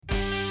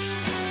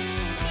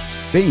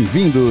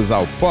Bem-vindos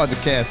ao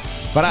podcast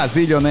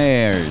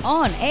Brasilionaires.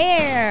 On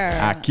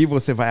Air! Aqui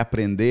você vai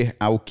aprender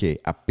a o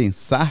quê? A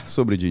pensar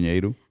sobre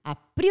dinheiro. A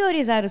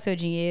priorizar o seu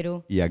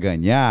dinheiro. E a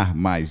ganhar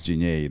mais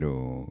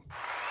dinheiro.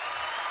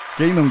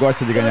 Quem não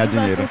gosta de ganhar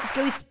dinheiro? Todos os assuntos que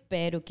eu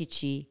espero que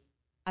te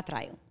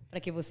atraiam. Para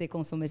que você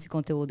consuma esse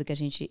conteúdo que a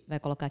gente vai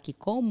colocar aqui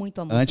com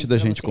muito amor. Antes da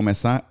gente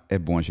começar, é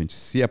bom a gente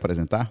se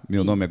apresentar. Sim.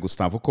 Meu nome é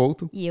Gustavo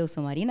Couto. E eu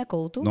sou Marina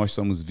Couto. Nós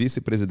somos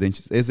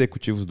vice-presidentes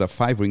executivos da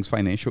Five Rings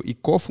Financial e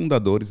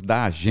cofundadores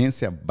da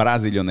agência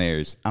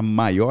Brasilionaires, a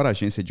maior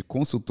agência de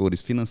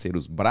consultores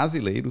financeiros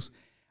brasileiros,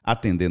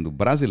 atendendo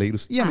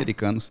brasileiros e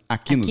americanos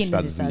aqui nos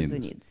Estados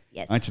Unidos.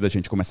 Yes. Antes da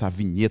gente começar a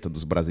vinheta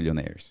dos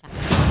Brasilionaires.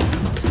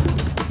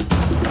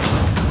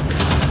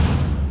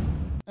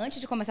 Antes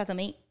de começar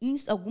também,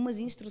 algumas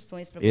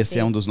instruções para você. Esse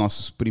é um dos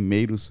nossos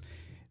primeiros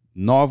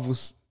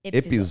novos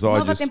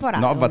episódios.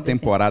 Nova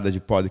temporada de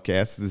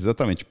podcasts,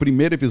 exatamente.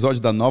 Primeiro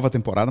episódio da nova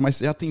temporada, mas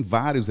já tem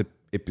vários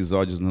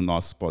episódios no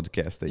nosso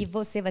podcast aí. E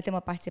você vai ter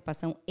uma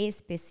participação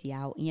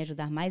especial em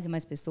ajudar mais e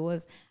mais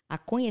pessoas a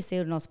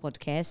conhecer o nosso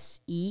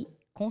podcast e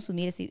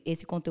consumir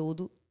esse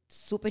conteúdo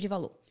super de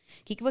valor.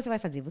 O que você vai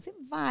fazer? Você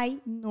vai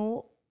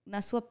na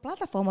sua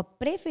plataforma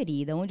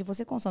preferida, onde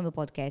você consome o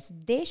podcast,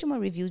 deixa uma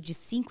review de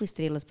 5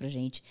 estrelas pra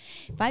gente.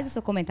 Faz o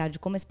seu comentário de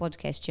como esse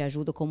podcast te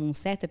ajuda, como um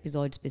certo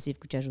episódio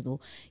específico te ajudou,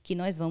 que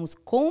nós vamos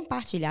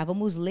compartilhar,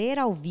 vamos ler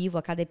ao vivo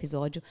a cada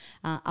episódio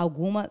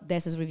alguma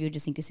dessas reviews de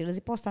 5 estrelas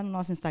e postar no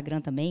nosso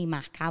Instagram também,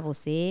 marcar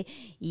você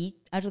e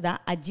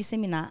ajudar a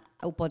disseminar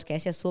o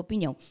podcast e a sua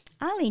opinião.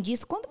 Além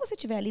disso, quando você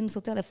estiver ali no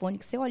seu telefone,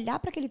 que você olhar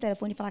para aquele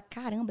telefone e falar,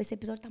 caramba, esse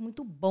episódio tá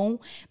muito bom,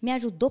 me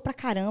ajudou pra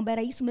caramba,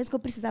 era isso mesmo que eu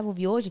precisava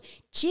ouvir hoje,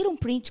 tira um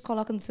print,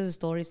 coloca nos seus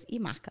stories e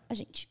marca a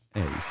gente.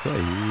 É isso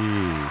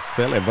aí,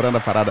 celebrando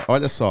a parada.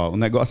 Olha só, o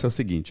negócio é o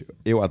seguinte,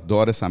 eu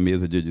adoro essa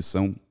mesa de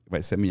edição,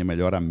 vai ser minha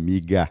melhor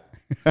amiga.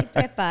 Se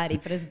preparem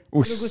para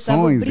os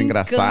sons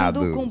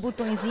engraçados. Com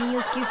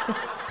botõezinhos que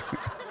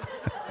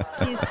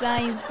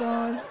saem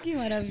sons, que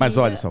maravilha. Mas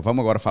olha só,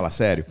 vamos agora falar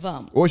sério?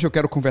 Vamos. Hoje eu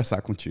quero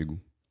conversar contigo,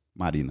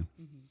 Marina,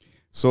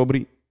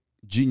 sobre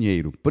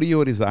dinheiro,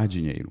 priorizar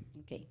dinheiro.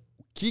 Okay.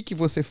 O que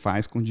você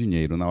faz com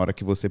dinheiro na hora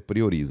que você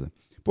prioriza?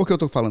 Por que eu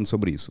estou falando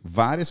sobre isso?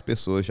 Várias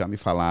pessoas já me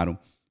falaram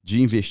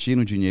de investir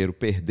no dinheiro,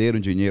 perderam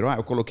dinheiro.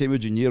 Eu coloquei meu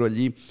dinheiro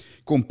ali,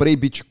 comprei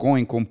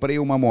Bitcoin, comprei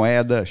uma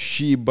moeda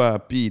Shiba,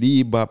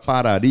 Piriba,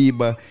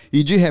 Parariba,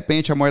 e de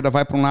repente a moeda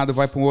vai para um lado,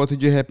 vai para o outro, e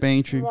de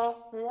repente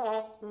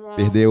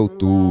perdeu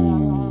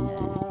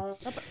tudo.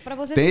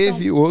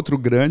 Teve outro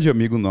grande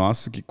amigo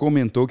nosso que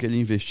comentou que ele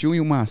investiu em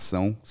uma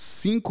ação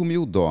 $5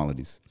 mil.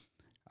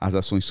 As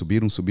ações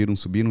subiram,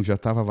 já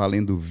estava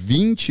valendo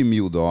 $20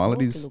 mil.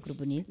 Que lucro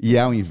bonito. E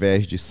ao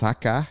invés de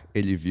sacar,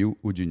 ele viu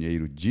o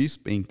dinheiro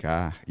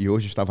despencar. E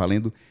hoje está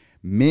valendo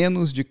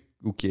menos de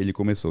o que ele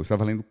começou. Está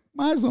valendo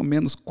mais ou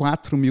menos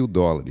 $4 mil.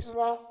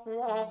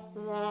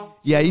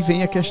 E aí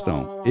vem a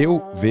questão.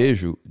 Eu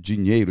vejo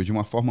dinheiro de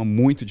uma forma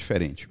muito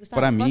diferente.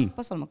 Para mim...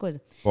 Posso falar uma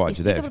coisa? Pode,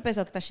 Explica deve. para o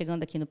pessoal que está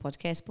chegando aqui no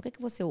podcast, por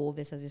que você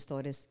ouve essas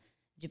histórias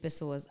de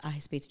pessoas a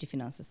respeito de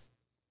finanças?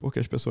 Porque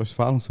as pessoas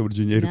falam sobre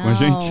dinheiro com a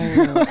gente.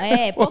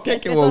 Porque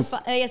as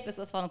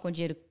pessoas falam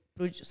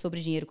sobre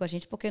dinheiro com a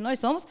gente, porque nós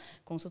somos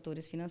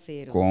consultores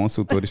financeiros.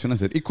 Consultores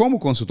financeiros. E como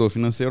consultor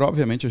financeiro,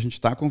 obviamente, a gente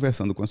está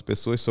conversando com as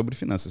pessoas sobre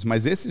finanças.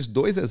 Mas esses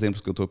 2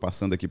 exemplos que eu estou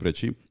passando aqui para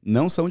ti,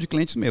 não são de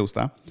clientes meus,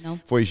 tá?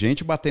 Não. Foi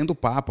gente batendo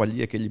papo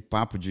ali, aquele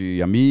papo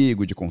de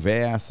amigo, de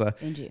conversa,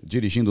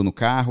 dirigindo no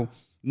carro.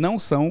 Não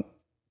são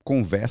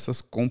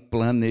conversas com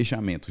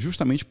planejamento.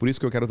 Justamente por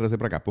isso que eu quero trazer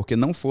para cá. Porque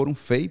não foram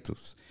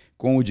feitos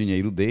com o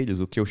dinheiro deles,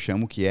 o que eu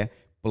chamo que é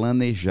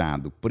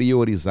planejado,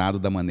 priorizado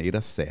da maneira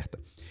certa.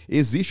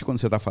 Existe, quando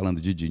você está falando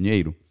de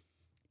dinheiro,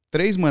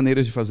 3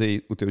 maneiras de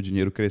fazer o teu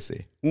dinheiro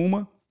crescer.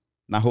 Uma,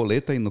 na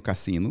roleta e no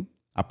cassino,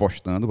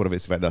 apostando para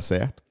ver se vai dar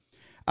certo.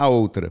 A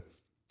outra,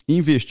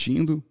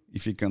 investindo e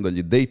ficando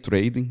ali day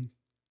trading.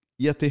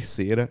 E a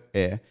terceira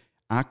é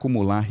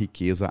acumular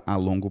riqueza a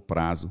longo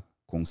prazo,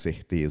 com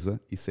certeza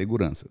e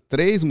segurança.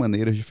 3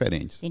 maneiras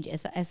diferentes. Entendi.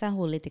 Essa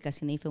roleta e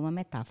cassino aí foi uma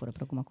metáfora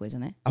para alguma coisa,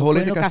 né? A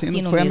roleta e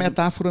cassino foi mesmo? A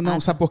metáfora, não.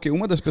 Sabe por quê?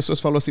 Uma das pessoas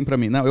falou assim para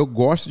mim, não, eu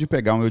gosto de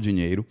pegar o meu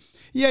dinheiro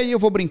e aí eu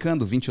vou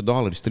brincando $20,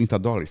 $30,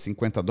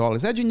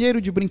 $50. É dinheiro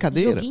de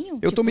brincadeira. Joguinho?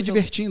 Eu tô me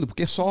divertindo,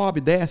 porque sobe,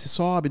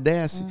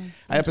 desce.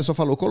 Aí a pessoa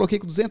falou, coloquei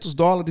com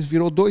 $200,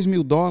 virou $2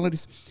 mil.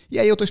 E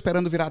aí eu tô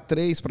esperando virar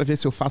 3 para ver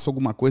se eu faço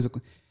alguma coisa.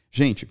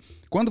 Gente,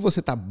 quando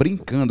você está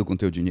brincando com o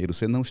teu dinheiro,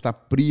 você não está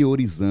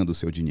priorizando o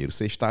seu dinheiro,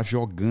 você está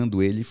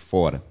jogando ele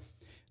fora.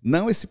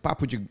 Não esse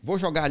papo de, vou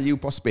jogar ali, eu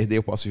posso perder,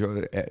 eu posso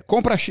jogar...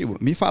 compra Shiba.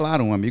 Me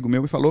falaram, um amigo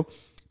meu me falou,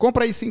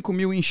 compra aí 5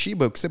 mil em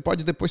Shiba, que você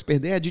pode depois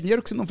perder, é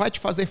dinheiro que não vai te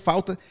fazer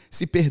falta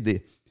se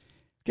perder.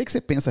 O que você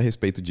pensa a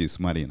respeito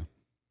disso, Marina?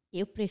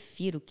 Eu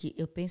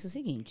penso o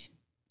seguinte,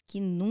 que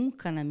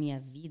nunca na minha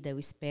vida eu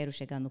espero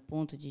chegar no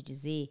ponto de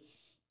dizer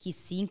que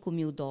 $5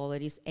 mil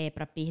é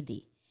para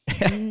perder.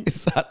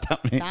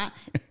 Exatamente. Tá?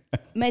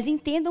 Mas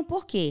entendam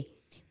por quê.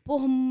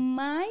 Por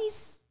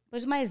mais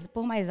Pois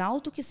por mais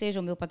alto que seja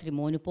o meu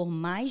patrimônio, por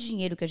mais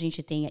dinheiro que a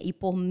gente tenha e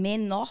por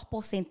menor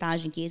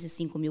porcentagem que esses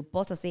 5 mil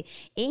possa ser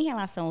em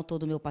relação ao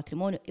todo o meu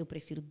patrimônio, eu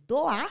prefiro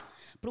doar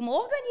para uma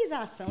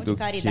organização de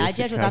caridade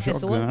e ajudar a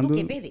pessoa do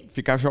que perder.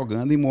 Ficar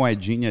jogando em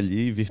moedinha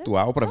ali,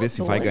 virtual, para ver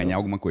se vai ganhar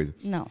alguma coisa.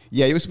 Não.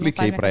 E aí eu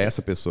expliquei para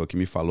essa pessoa que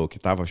me falou que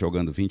estava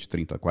jogando 20,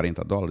 30,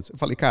 40 dólares, eu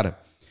falei, cara,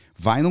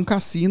 vai num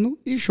cassino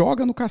e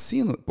joga no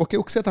cassino. Porque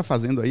o que você está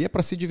fazendo aí é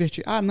para se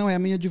divertir. Ah, não, é a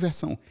minha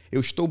diversão.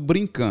 Eu estou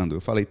brincando. Eu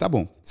falei, tá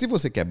bom. Se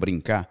você quer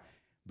brincar,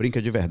 brinca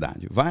de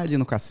verdade. Vai ali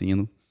no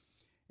cassino,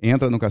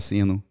 entra no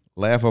cassino,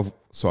 leva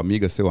sua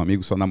amiga, seu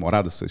amigo, sua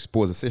namorada, sua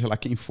esposa, seja lá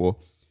quem for.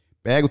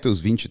 Pega os teus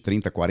 20,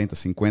 30, 40,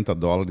 50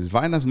 dólares,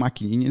 vai nas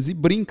maquininhas e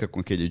brinca com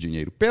aquele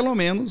dinheiro. Pelo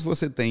menos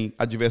você tem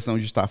a diversão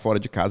de estar fora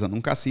de casa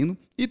num cassino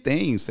e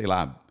tem, sei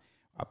lá,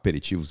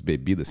 aperitivos,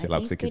 bebidas, sei lá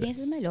o que você quiser.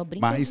 Experiências melhor.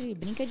 Brinca Mas, de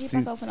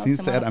passar o final de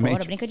semana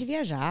fora, brinca de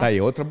viajar. Tá aí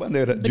outra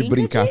maneira de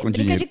brincar com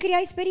dinheiro. Brinca de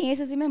criar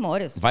experiências e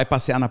memórias. Vai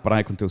passear na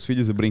praia com teus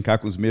filhos e brincar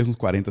com os mesmos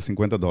 40,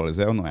 50 dólares,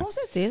 é ou não é? Com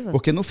certeza.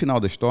 Porque no final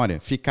da história,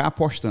 ficar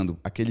apostando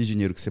aquele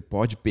dinheiro que você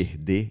pode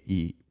perder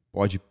e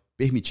pode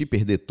permitir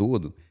perder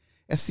todo,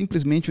 é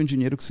simplesmente um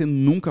dinheiro que você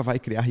nunca vai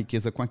criar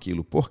riqueza com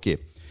aquilo. Por quê?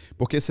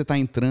 Porque você está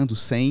entrando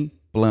sem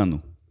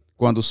plano.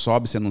 Quando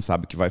sobe, você não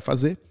sabe o que vai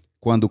fazer.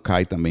 Quando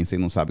cai também, você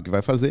não sabe o que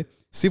vai fazer.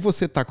 Se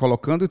você está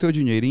colocando o teu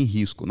dinheiro em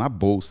risco, na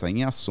bolsa,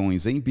 em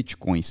ações, em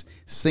bitcoins,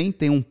 sem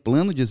ter um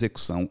plano de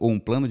execução ou um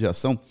plano de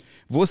ação,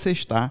 você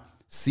está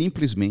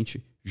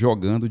simplesmente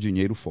jogando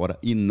dinheiro fora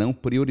e não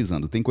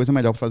priorizando. Tem coisa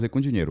melhor para fazer com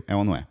dinheiro, é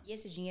ou não é? E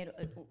esse dinheiro,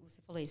 você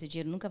falou, esse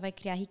dinheiro nunca vai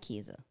criar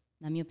riqueza.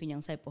 Na minha opinião,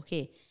 sabe por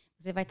quê?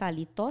 Você vai estar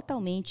ali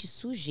totalmente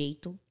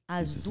sujeito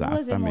às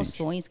duas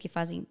emoções que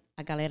fazem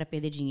a galera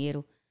perder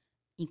dinheiro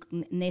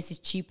nesse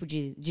tipo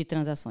de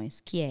transações,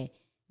 que é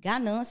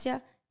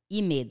ganância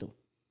e medo.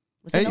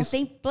 Você não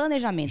tem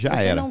planejamento.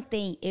 Você não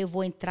tem, eu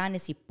vou entrar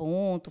nesse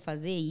ponto,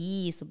 fazer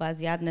isso,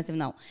 baseado nessa...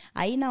 Não.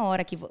 Aí, na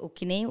hora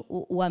que nem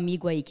o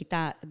amigo aí que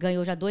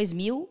ganhou já 2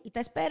 mil e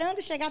está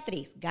esperando chegar a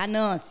 3.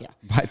 Ganância.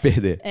 Vai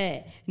perder.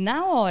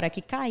 Na hora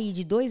que cair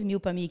de 2 mil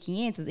para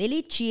 1.500,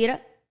 ele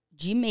tira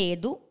de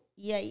medo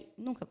e aí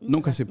nunca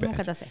se perde.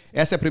 Nunca dá certo.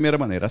 Essa é a primeira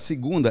maneira. A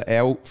segunda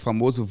é o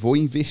famoso vou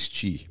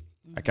investir.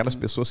 Aquelas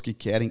pessoas que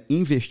querem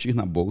investir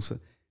na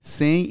bolsa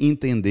sem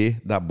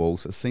entender da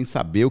bolsa, sem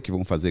saber o que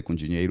vão fazer com o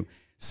dinheiro,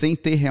 sem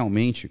ter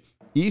realmente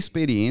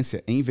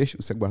experiência em investir.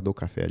 Você guardou o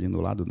café ali no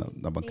lado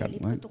da bancada,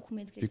 não é?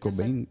 Ficou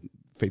bem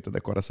feita a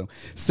decoração.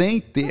 Sem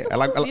ter...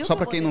 Só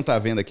para quem não está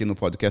vendo aqui no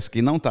podcast,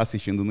 quem não está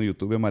assistindo no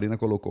YouTube, a Marina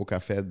colocou o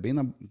café bem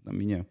na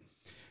minha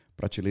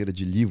prateleira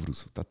de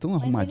livros. Tá tão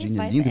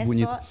arrumadinha, linda e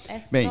bonita.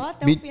 Bem, só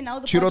até o final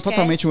do tirou podcast.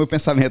 Totalmente o meu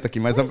pensamento aqui,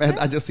 mas a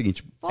verdade é o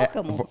seguinte. Foca,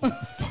 amor.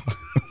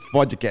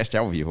 Podcast é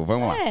ao vivo,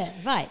 vamos lá.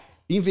 Vai.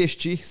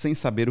 Investir sem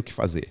saber o que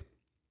fazer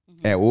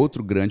é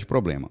outro grande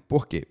problema.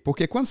 Por quê?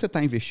 Porque quando você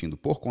está investindo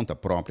por conta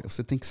própria,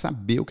 você tem que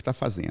saber o que está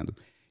fazendo.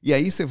 E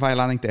aí você vai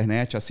lá na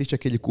internet, assiste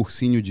aquele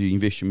cursinho de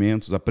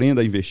investimentos, aprenda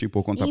a investir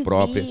por conta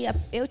própria.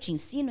 Eu te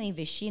ensino a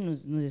investir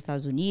nos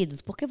Estados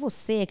Unidos, porque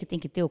você é que tem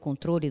que ter o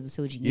controle do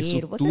seu dinheiro.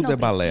 Isso você tudo não é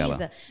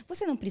balela.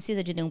 Você não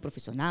precisa de nenhum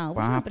profissional,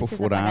 Papo você não precisa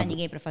furado. pagar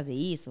ninguém para fazer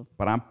isso.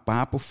 Para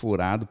papo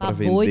furado, para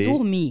vender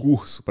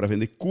curso, para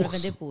vender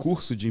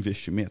curso de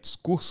investimentos,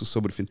 curso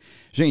sobre finanças.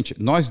 Gente,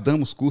 nós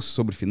damos curso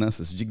sobre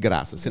finanças de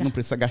graça. Você não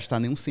precisa gastar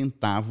nenhum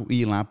centavo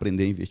e ir lá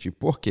aprender a investir.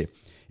 Por quê?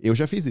 Eu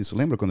já fiz isso.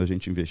 Lembra quando a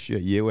gente investia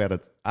e eu era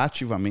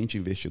ativamente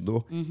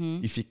investidor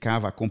e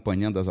ficava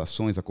acompanhando as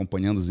ações,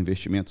 acompanhando os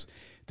investimentos?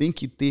 Tem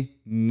que ter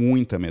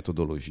muita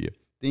metodologia,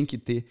 tem que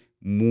ter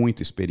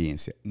muita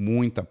experiência,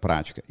 muita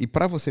prática. E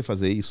para você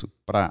fazer isso,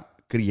 para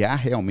criar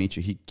realmente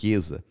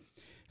riqueza,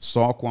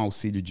 só com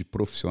auxílio de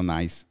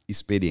profissionais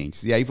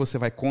experientes. E aí você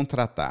vai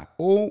contratar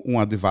ou um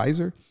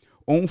advisor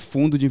ou um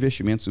fundo de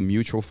investimentos, um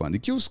mutual fund, e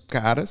que os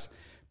caras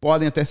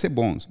podem até ser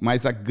bons,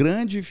 mas a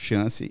grande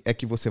chance é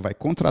que você vai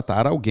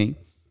contratar alguém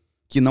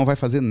que não vai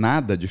fazer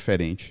nada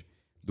diferente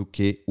do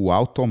que o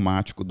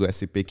automático do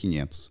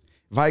SP500.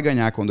 Vai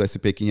ganhar quando o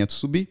SP500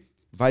 subir,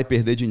 vai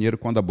perder dinheiro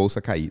quando a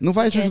bolsa cair. Não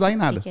vai te ajudar em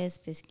nada. O que é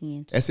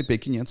SP500?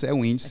 SP500 é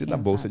o índice da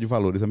Bolsa de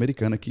Valores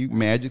americana que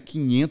mede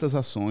 500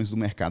 ações do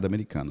mercado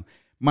americano.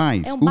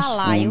 Mas é um os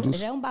balaio, fundos...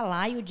 já é um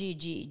balaio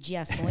de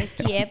ações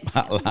que é...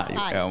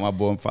 balaio. É uma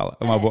boa fala.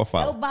 Boa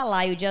fala. É o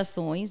balaio de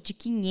ações, de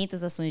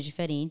 500 ações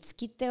diferentes,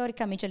 que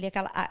teoricamente ali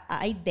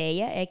a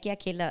ideia é que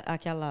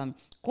aquela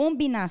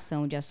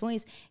combinação de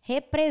ações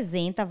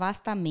representa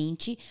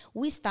vastamente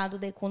o estado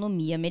da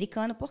economia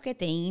americana, porque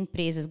tem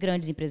empresas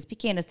grandes, empresas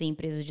pequenas, tem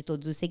empresas de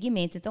todos os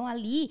segmentos. Então,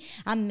 ali,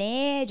 a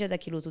média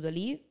daquilo tudo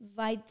ali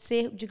vai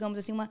ser, digamos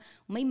assim,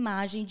 uma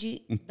imagem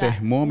de... Um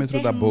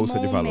termômetro da Bolsa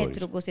de Valores.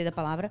 Gostei da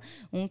palavra.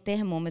 Um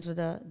termômetro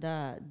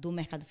do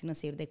mercado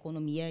financeiro, da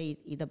economia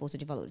e da Bolsa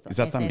de Valores. Então,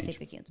 exatamente.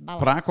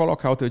 Para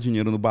colocar o teu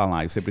dinheiro no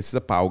balaio, você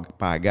precisa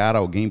pagar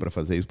alguém para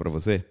fazer isso para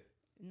você?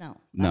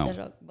 Não.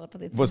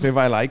 Você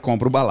vai lá e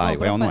compra o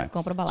balaio, é ou não é?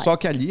 Compra o balaio. Só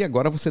que ali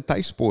agora você está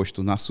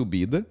exposto na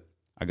subida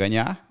a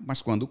ganhar,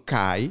 mas quando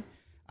cai,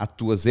 as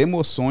tuas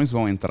emoções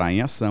vão entrar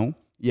em ação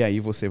E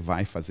aí você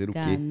vai fazer o quê?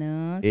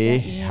 Ganância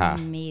Errar.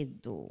 e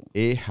medo.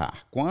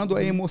 Errar. Quando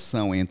a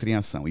emoção entra em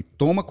ação e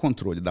toma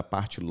controle da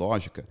parte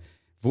lógica,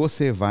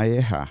 você vai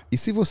errar. E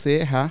se você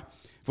errar,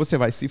 você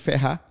vai se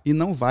ferrar e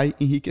não vai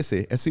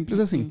enriquecer. É simples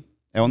assim.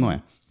 É ou não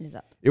é?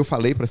 Exato. Eu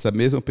falei para essa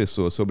mesma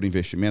pessoa sobre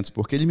investimentos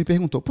porque ele me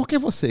perguntou: por que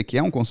você, que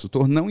é um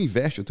consultor, não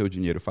investe o teu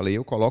dinheiro? Eu falei: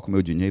 eu coloco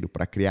meu dinheiro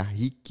para criar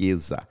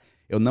riqueza.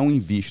 Eu não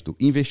invisto.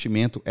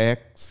 Investimento é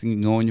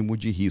sinônimo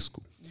de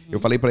risco. Eu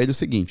falei para ele o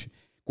seguinte: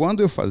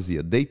 quando eu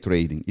fazia day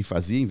trading e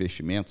fazia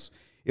investimentos,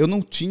 eu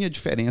não tinha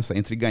diferença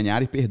entre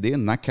ganhar e perder.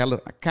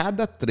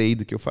 Cada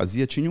trade que eu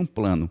fazia tinha um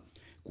plano.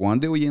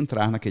 Quando eu ia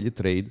entrar naquele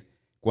trade,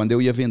 quando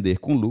eu ia vender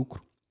com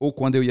lucro ou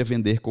quando eu ia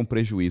vender com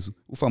prejuízo,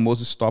 o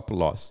famoso stop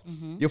loss.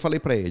 E eu falei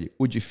para ele: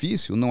 o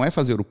difícil não é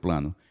fazer o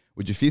plano.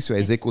 O difícil é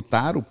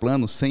executar o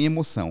plano sem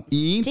emoção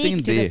e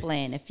entender. To the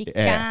plan, é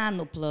ficar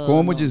no plano.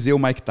 Como dizia o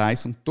Mike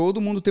Tyson,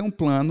 todo mundo tem um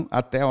plano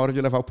até a hora de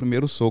levar o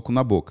primeiro soco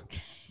na boca.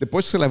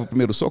 Depois que você leva o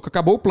primeiro soco,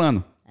 acabou o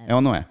plano. É ou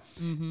não é?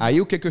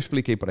 Aí o que eu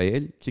expliquei para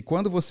ele? Que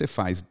quando você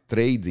faz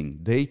trading,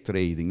 day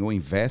trading ou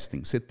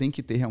investing, você tem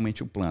que ter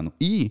realmente um plano.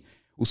 E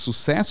o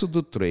sucesso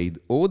do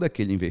trade ou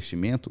daquele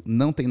investimento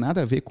não tem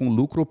nada a ver com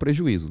lucro ou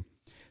prejuízo.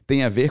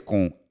 Tem a ver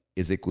com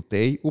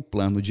executei o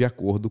plano de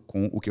acordo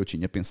com o que eu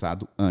tinha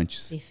pensado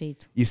antes.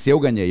 Perfeito. E se eu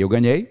ganhei, eu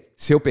ganhei.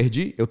 Se eu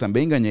perdi, eu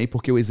também ganhei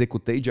porque eu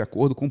executei de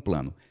acordo com o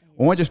plano.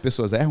 Onde as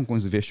pessoas erram com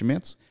os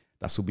investimentos?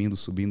 Tá subindo,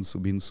 subindo,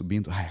 subindo,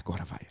 subindo. Ai,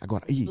 agora vai,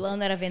 agora. O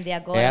plano era vender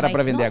agora. Era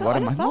para vender agora,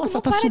 mas nossa,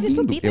 tá subindo. De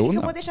subir, eu não.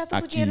 não. Eu vou deixar todo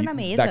o aqui, dinheiro na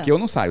mesa. Daqui eu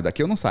não saio.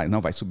 Não,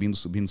 vai subindo,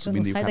 subindo,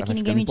 subindo. E o cara vai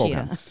ficando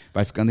empolgado.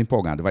 Vai ficando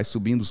empolgado. Vai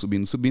subindo,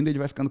 subindo, subindo. E ele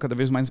vai ficando cada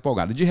vez mais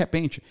empolgado. E de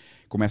repente,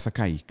 começa a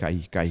cair.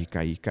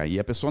 E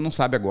a pessoa não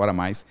sabe agora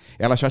mais.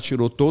 Ela já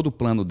tirou todo o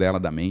plano dela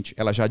da mente.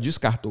 Ela já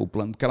descartou o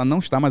plano, porque ela não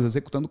está mais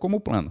executando como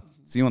plano.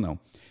 Sim ou não?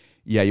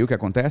 E aí o que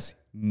acontece?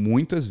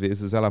 Muitas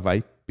vezes ela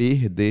vai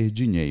perder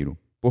dinheiro.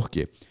 Por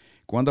quê?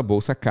 Quando a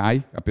bolsa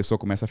cai, a pessoa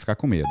começa a ficar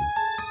com medo.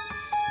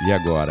 E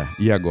agora?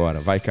 E agora?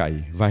 Vai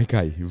cair, vai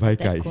cair, vai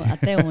cair.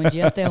 Até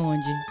onde? Até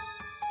onde?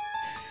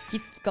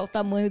 Qual o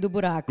tamanho do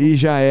buraco? E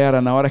já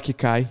era, na hora que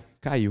cai,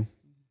 caiu.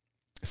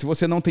 Se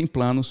você não tem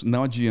planos,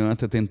 não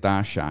adianta tentar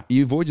achar.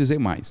 E vou dizer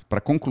mais, para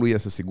concluir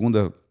essa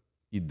segunda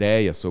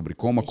ideia sobre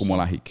como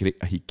acumular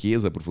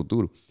riqueza para o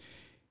futuro,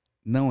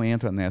 não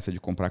entra nessa de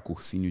comprar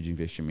cursinho de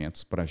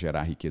investimentos para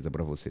gerar riqueza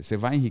para você. Você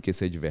vai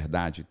enriquecer de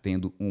verdade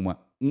tendo uma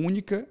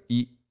única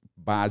e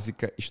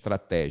básica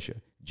estratégia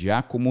de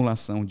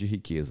acumulação de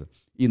riqueza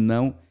e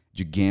não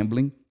de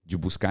gambling, de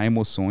buscar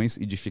emoções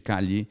e de ficar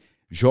ali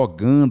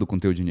jogando com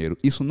teu dinheiro.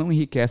 Isso não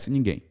enriquece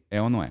ninguém,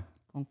 é ou não é?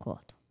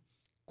 Concordo.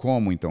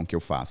 Como então que eu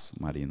faço,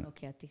 Marina? Qual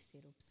que é a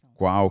terceira opção?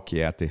 Qual que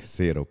é a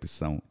terceira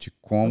opção de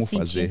como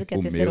fazer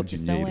o meu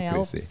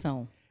dinheiro crescer?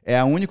 É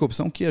a única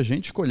opção que a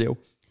gente escolheu.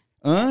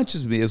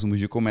 Antes mesmo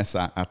de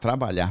começar a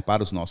trabalhar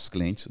para os nossos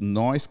clientes,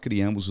 nós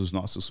criamos os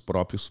nossos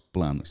próprios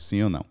planos,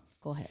 sim ou não?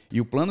 Correto. E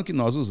o plano que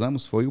nós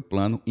usamos foi o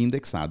plano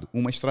indexado,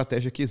 uma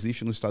estratégia que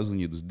existe nos Estados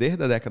Unidos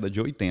desde a década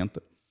de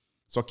 80,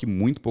 só que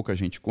muito pouca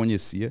gente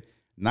conhecia,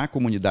 na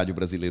comunidade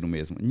brasileira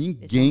mesmo.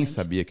 Ninguém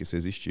sabia que isso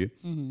existia.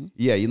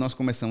 E aí nós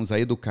começamos a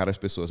educar as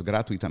pessoas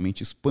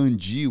gratuitamente,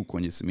 expandir o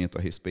conhecimento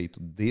a respeito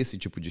desse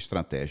tipo de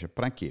estratégia.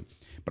 Para quê?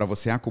 Para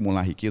você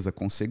acumular riqueza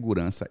com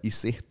segurança e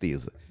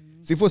certeza.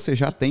 Se você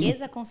já tem...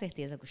 Riqueza com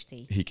certeza,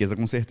 gostei. Riqueza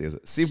com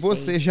certeza. Se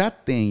você já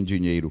tem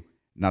dinheiro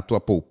na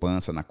tua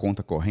poupança, na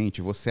conta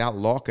corrente, você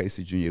aloca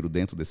esse dinheiro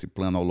dentro desse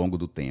plano ao longo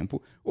do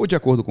tempo, ou de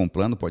acordo com o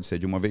plano, pode ser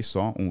de uma vez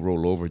só, um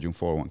rollover de um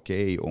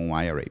 401k ou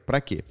um IRA. Para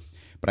quê?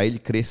 Para ele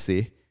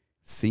crescer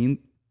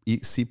e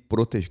se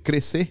proteger.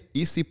 Crescer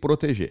e se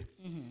proteger.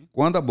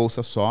 Quando a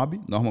bolsa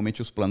sobe,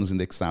 normalmente os planos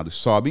indexados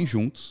sobem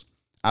juntos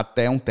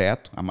até um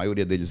teto, a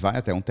maioria deles vai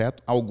até um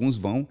teto, alguns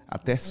vão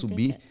até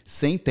subir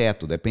sem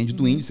teto, depende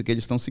do índice que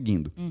eles estão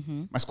seguindo.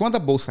 Mas quando a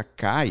bolsa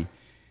cai,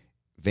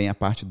 vem a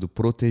parte do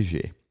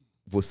proteger.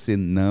 Você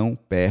não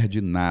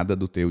perde nada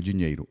do teu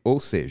dinheiro. Ou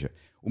seja,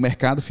 o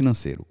mercado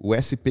financeiro, o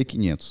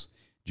SP500,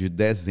 de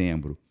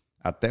dezembro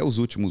até os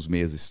últimos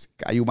meses,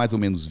 caiu mais ou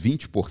menos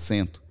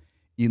 20%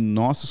 e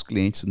nossos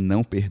clientes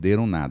não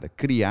perderam nada.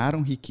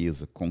 Criaram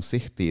riqueza com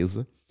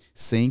certeza,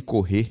 sem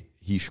correr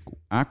risco.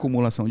 A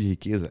acumulação de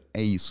riqueza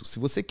é isso. Se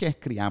você quer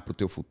criar para o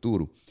teu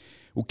futuro,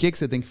 o que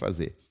você tem que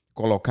fazer?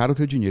 Colocar o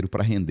teu dinheiro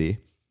para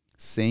render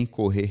sem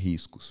correr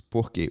riscos.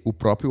 Porque o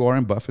próprio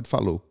Warren Buffett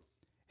falou,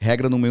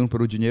 regra número 1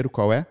 para o dinheiro,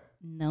 qual é?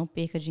 Não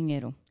perca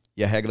dinheiro.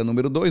 E a regra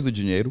número 2 do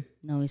dinheiro?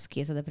 Não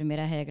esqueça da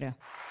primeira regra.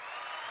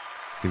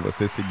 Se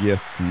você seguir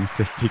assim,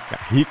 você fica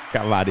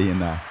rica,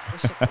 Marina.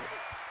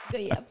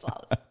 Ganhei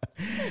aplauso.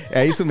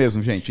 É isso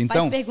mesmo, gente.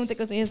 Então, faz pergunta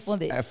que eu sei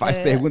responder. Faz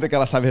pergunta que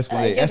ela sabe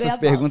responder. Essas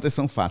perguntas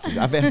são fáceis.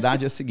 A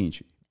verdade é a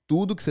seguinte,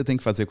 tudo que você tem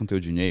que fazer com o teu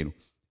dinheiro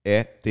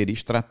é ter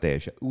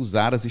estratégia.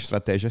 Usar as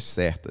estratégias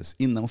certas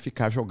e não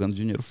ficar jogando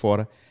dinheiro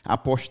fora,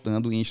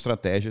 apostando em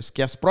estratégias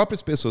que as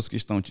próprias pessoas que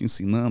estão te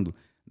ensinando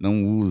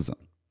não usam.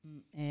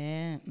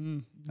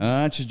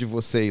 Antes de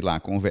você ir lá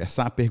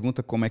conversar,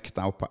 pergunta como é que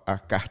está a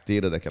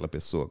carteira daquela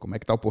pessoa, como é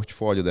que está o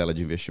portfólio dela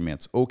de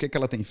investimentos, ou o que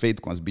ela tem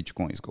feito com as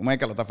bitcoins, como é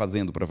que ela está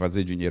fazendo para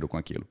fazer dinheiro com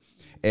aquilo.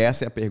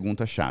 Essa é a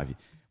pergunta-chave.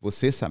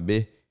 Você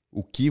saber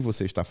o que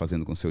você está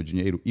fazendo com o seu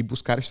dinheiro e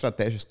buscar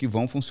estratégias que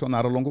vão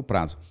funcionar a longo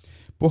prazo.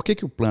 Por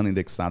que o plano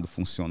indexado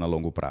funciona a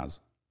longo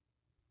prazo?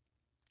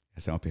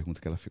 Essa é uma pergunta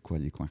que ela ficou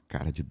ali com a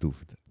cara de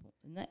dúvida.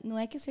 Não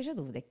é que seja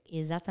dúvida, é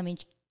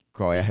exatamente...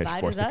 Qual é a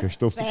resposta que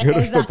eu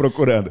estou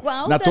procurando?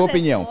 Na tua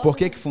opinião, por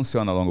que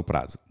funciona a longo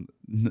prazo?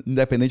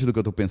 Independente do que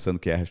eu estou pensando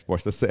que é a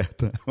resposta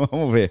certa.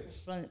 Vamos ver.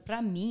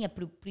 Para mim,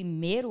 o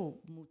primeiro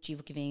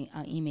motivo que vem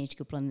em mente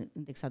que o plano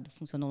indexado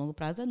funciona a longo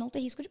prazo é não ter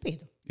risco de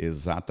perda.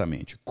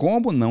 Exatamente.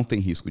 Como não tem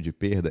risco de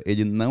perda,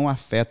 ele não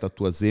afeta as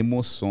tuas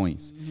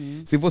emoções.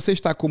 Se você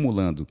está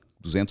acumulando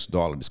 $200,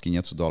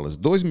 $500,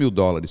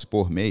 $2.000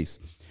 por mês,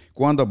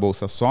 quando a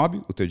bolsa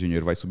sobe, o teu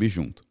dinheiro vai subir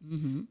junto.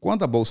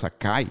 Quando a bolsa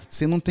cai,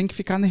 você não tem que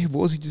ficar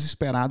nervoso e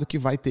desesperado que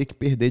vai ter que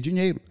perder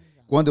dinheiro.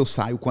 Quando eu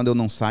saio, quando eu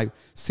não saio,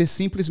 você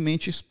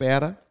simplesmente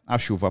espera a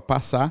chuva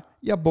passar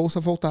e a bolsa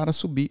voltar a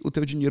subir, o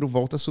teu dinheiro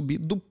volta a subir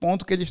do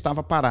ponto que ele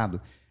estava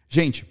parado.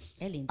 Gente,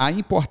 a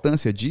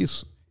importância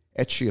disso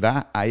é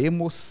tirar a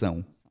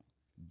emoção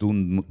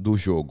do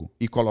jogo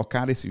e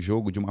colocar esse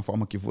jogo de uma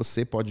forma que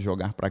você pode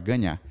jogar para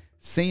ganhar,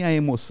 sem a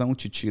emoção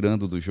te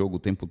tirando do jogo o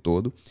tempo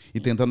todo e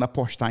tentando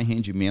apostar em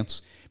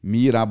rendimentos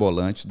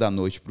mirabolantes da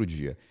noite para o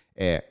dia.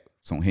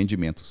 São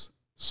rendimentos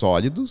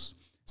sólidos,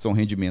 são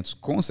rendimentos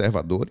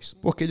conservadores,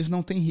 porque eles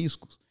não têm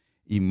riscos.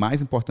 E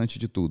mais importante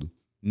de tudo,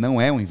 não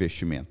é um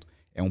investimento,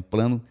 é um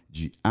plano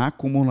de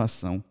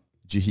acumulação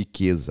de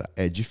riqueza.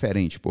 É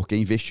diferente, porque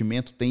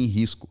investimento tem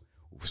risco.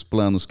 Os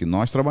planos que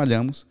nós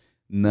trabalhamos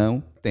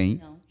não têm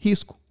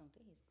risco.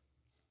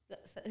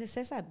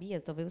 Você sabia,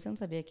 talvez você não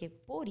sabia, que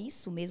por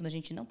isso mesmo a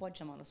gente não pode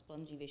chamar nosso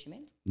plano de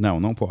investimento?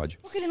 Não pode.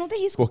 Porque ele não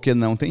tem risco. Porque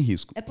não tem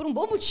risco. É por um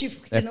bom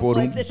motivo que ele não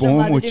pode ser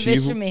chamado de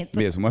investimento.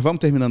 Mesmo. Mas vamos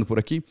terminando por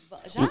aqui?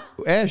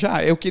 Já?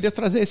 Já. Eu queria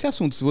trazer esse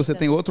assunto. Se você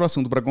tem outro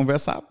assunto para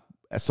conversar,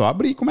 é só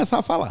abrir e começar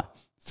a falar.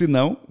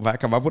 Senão, vai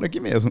acabar por aqui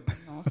mesmo.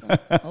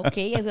 Nossa,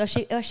 ok.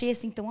 Eu achei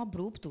assim tão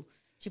abrupto.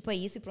 Tipo, é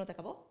isso e pronto,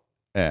 acabou?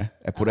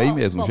 É por aí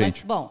mesmo,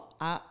 gente.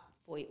 Mas,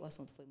 o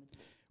assunto foi muito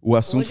bom.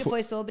 Hoje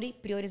foi sobre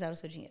priorizar o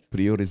seu dinheiro.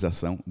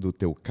 Priorização do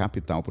teu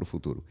capital para o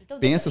futuro. Então,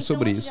 Pensa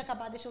sobre antes isso. De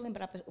acabar, deixa eu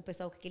lembrar o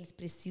pessoal o que eles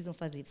precisam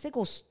fazer. Você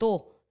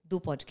gostou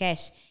do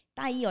podcast?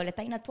 Tá aí, olha,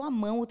 tá aí na tua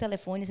mão o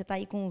telefone, você tá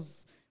aí com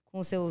os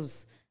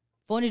seus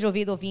fones de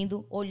ouvido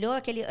ouvindo, olhou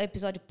aquele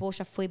episódio,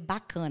 poxa, foi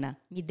bacana,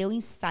 me deu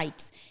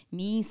insights,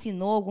 me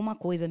ensinou alguma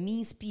coisa, me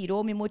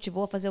inspirou, me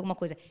motivou a fazer alguma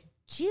coisa.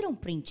 Tira um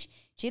print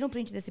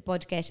desse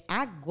podcast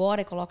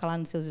agora e coloca lá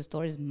nos seus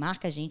stories,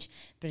 marca a gente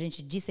pra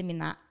gente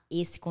disseminar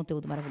esse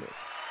conteúdo maravilhoso.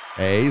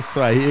 É isso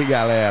aí,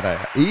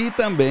 galera. E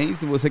também,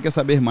 se você quer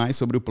saber mais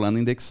sobre o plano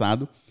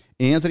indexado,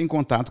 entre em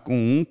contato com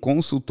um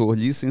consultor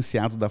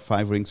licenciado da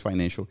Five Rings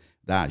Financial,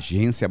 da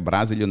agência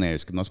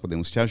Brasilionaires, que nós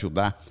podemos te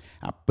ajudar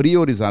a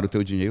priorizar o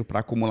teu dinheiro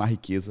para acumular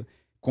riqueza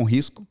com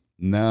risco?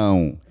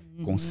 Não.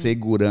 Com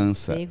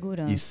segurança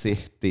e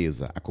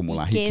certeza.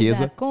 Acumular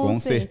riqueza com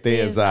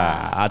certeza.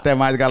 Até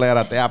mais, galera.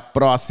 Até a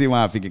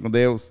próxima. Fiquem com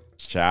Deus.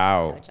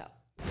 Tchau. Tchau.